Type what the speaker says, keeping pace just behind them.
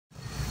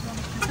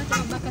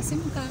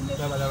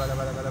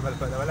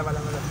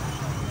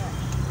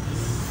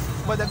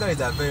But the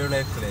guys are very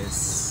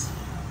reckless.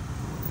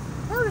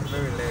 Very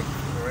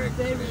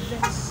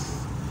reckless.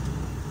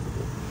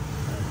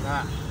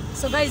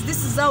 So guys,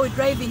 this is how we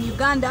drive in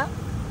Uganda.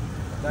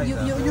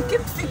 You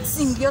keep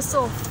fixing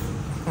yourself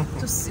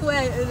to see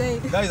where they...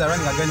 Guys are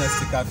running against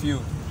the curfew.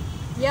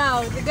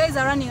 Yeah, the guys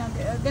are running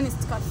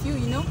against curfew,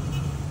 you know.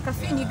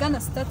 Curfew in Uganda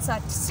starts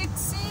at 7.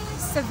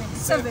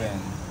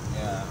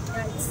 Yeah,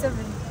 it's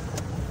 7.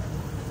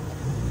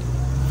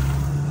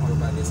 What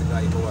about this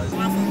guy who was...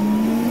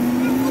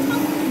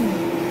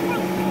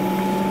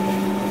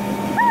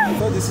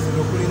 So this is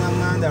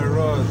Lukulinanganda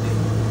Road.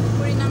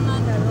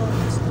 Lukulinanganda Road.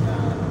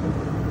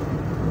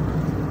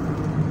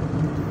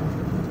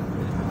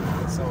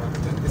 So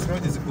this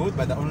road is good,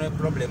 but the only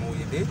problem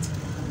with it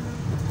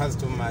has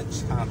too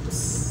much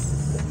humps.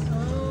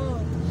 Oh,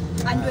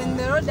 and when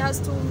the road has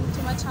too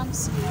much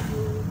humps,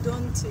 you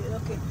don't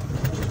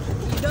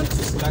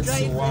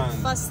drive like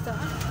faster.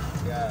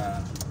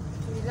 Yeah.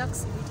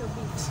 Relax a little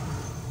bit.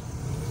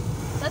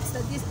 That's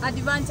the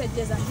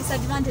disadvantages and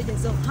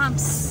disadvantages of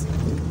humps.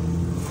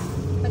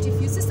 But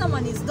if you see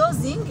someone is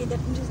dozing in the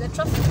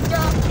traffic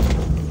jam,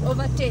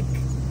 overtake.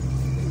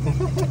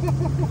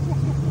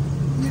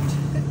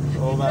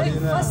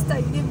 Drive faster,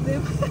 you leave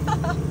them.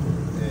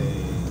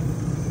 Hey.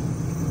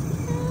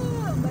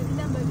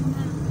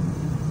 Badina.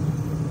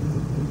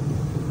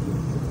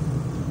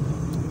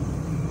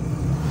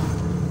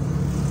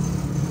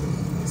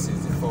 This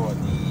is for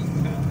the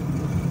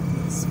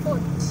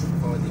sport.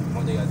 For the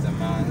model as a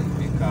man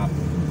pickup.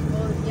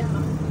 Oh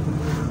yeah.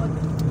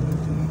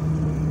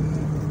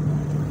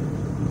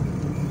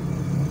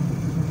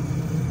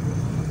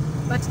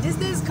 But these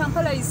days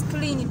Kampala is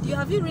clean.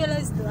 Have you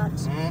realized that?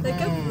 Like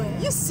everywhere.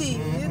 You see,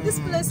 this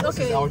place.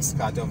 Okay. This is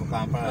outskirts of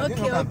Kampala. Okay,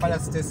 you know Kampala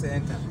City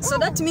Center. So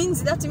that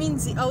means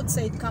the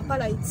outside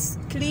Kampala it's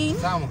clean.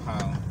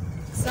 Somehow.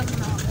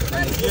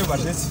 Yeah,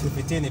 but this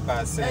 15%.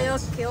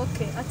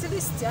 Okay. At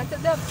least they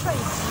have tried,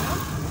 you know.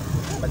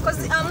 Because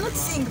I'm not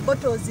seeing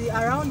bottles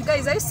around.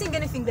 Guys, are you seeing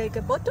anything like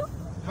a bottle?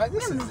 But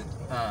this is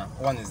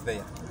one is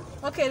there.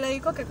 Okay,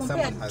 compared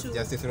someone has to...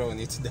 just thrown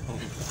it down.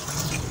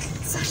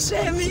 It's a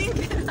shaming.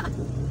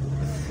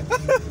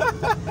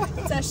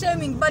 It's a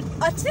shaming, but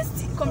at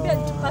least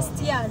compared to past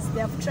years,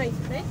 they have tried,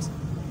 right?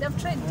 They have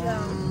tried.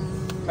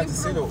 But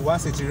still,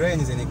 once it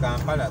rains in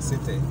Kampala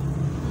City, you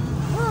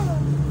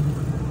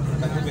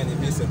can even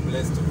miss a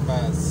place to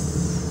pass.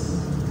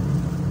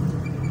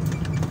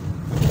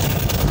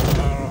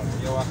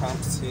 Your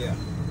humps here.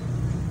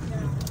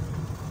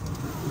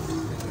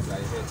 Things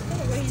I hate.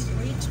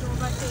 Way to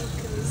overtake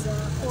is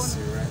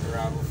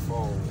Lava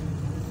 4.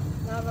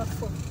 Lava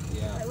 4.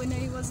 Yeah. When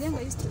I was young,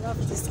 I used to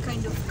love this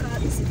kind of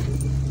cars.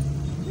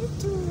 Me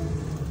too.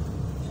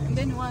 And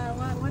then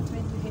what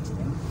made you hate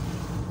them?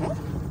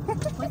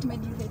 What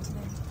made you hate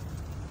them?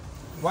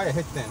 Why I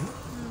hate them?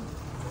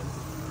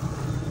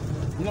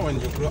 You know, when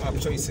you grow up,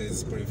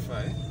 choices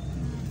purify.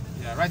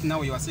 Yeah, right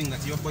now you are saying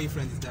that your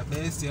boyfriend is the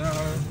best,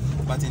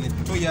 but in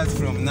 2 years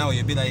from now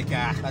you'll be like,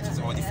 that is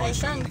old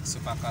fashion,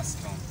 super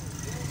custom.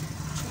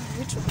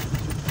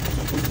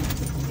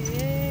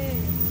 Yeah.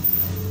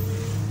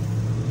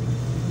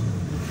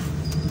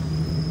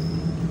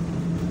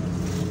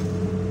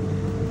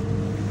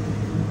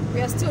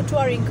 We are still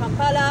touring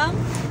Kampala.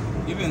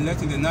 Even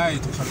late in the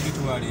night we shall be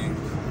touring.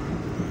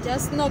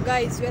 Just know,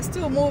 guys, we are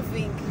still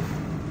moving.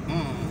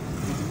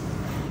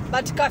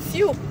 But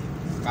curfew.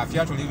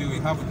 Curfew to leave, we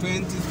have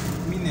 20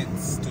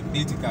 minutes to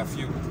beat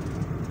curfew.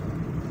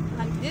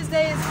 And these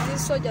days,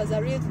 these soldiers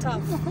are real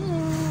tough.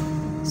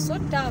 So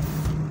tough.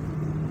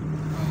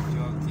 I'm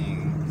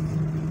joking.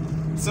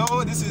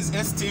 So this is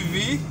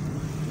STV.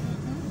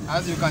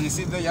 As you can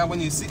see there,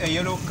 when you see a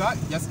yellow car,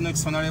 just know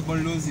it's Honorable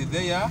Lucy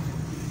there.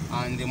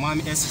 And the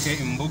Mwami SK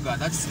Mbuga,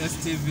 that's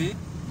STV.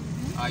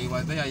 You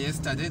were there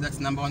yesterday, that's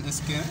number 1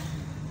 SK.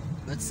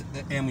 That's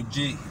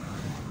MG.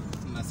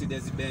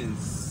 Mercedes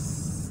Benz.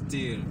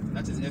 Still,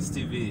 that is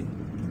STV.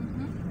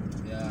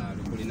 Yeah,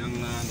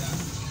 Lukulinanganda.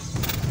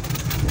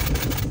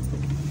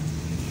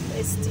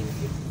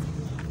 STV.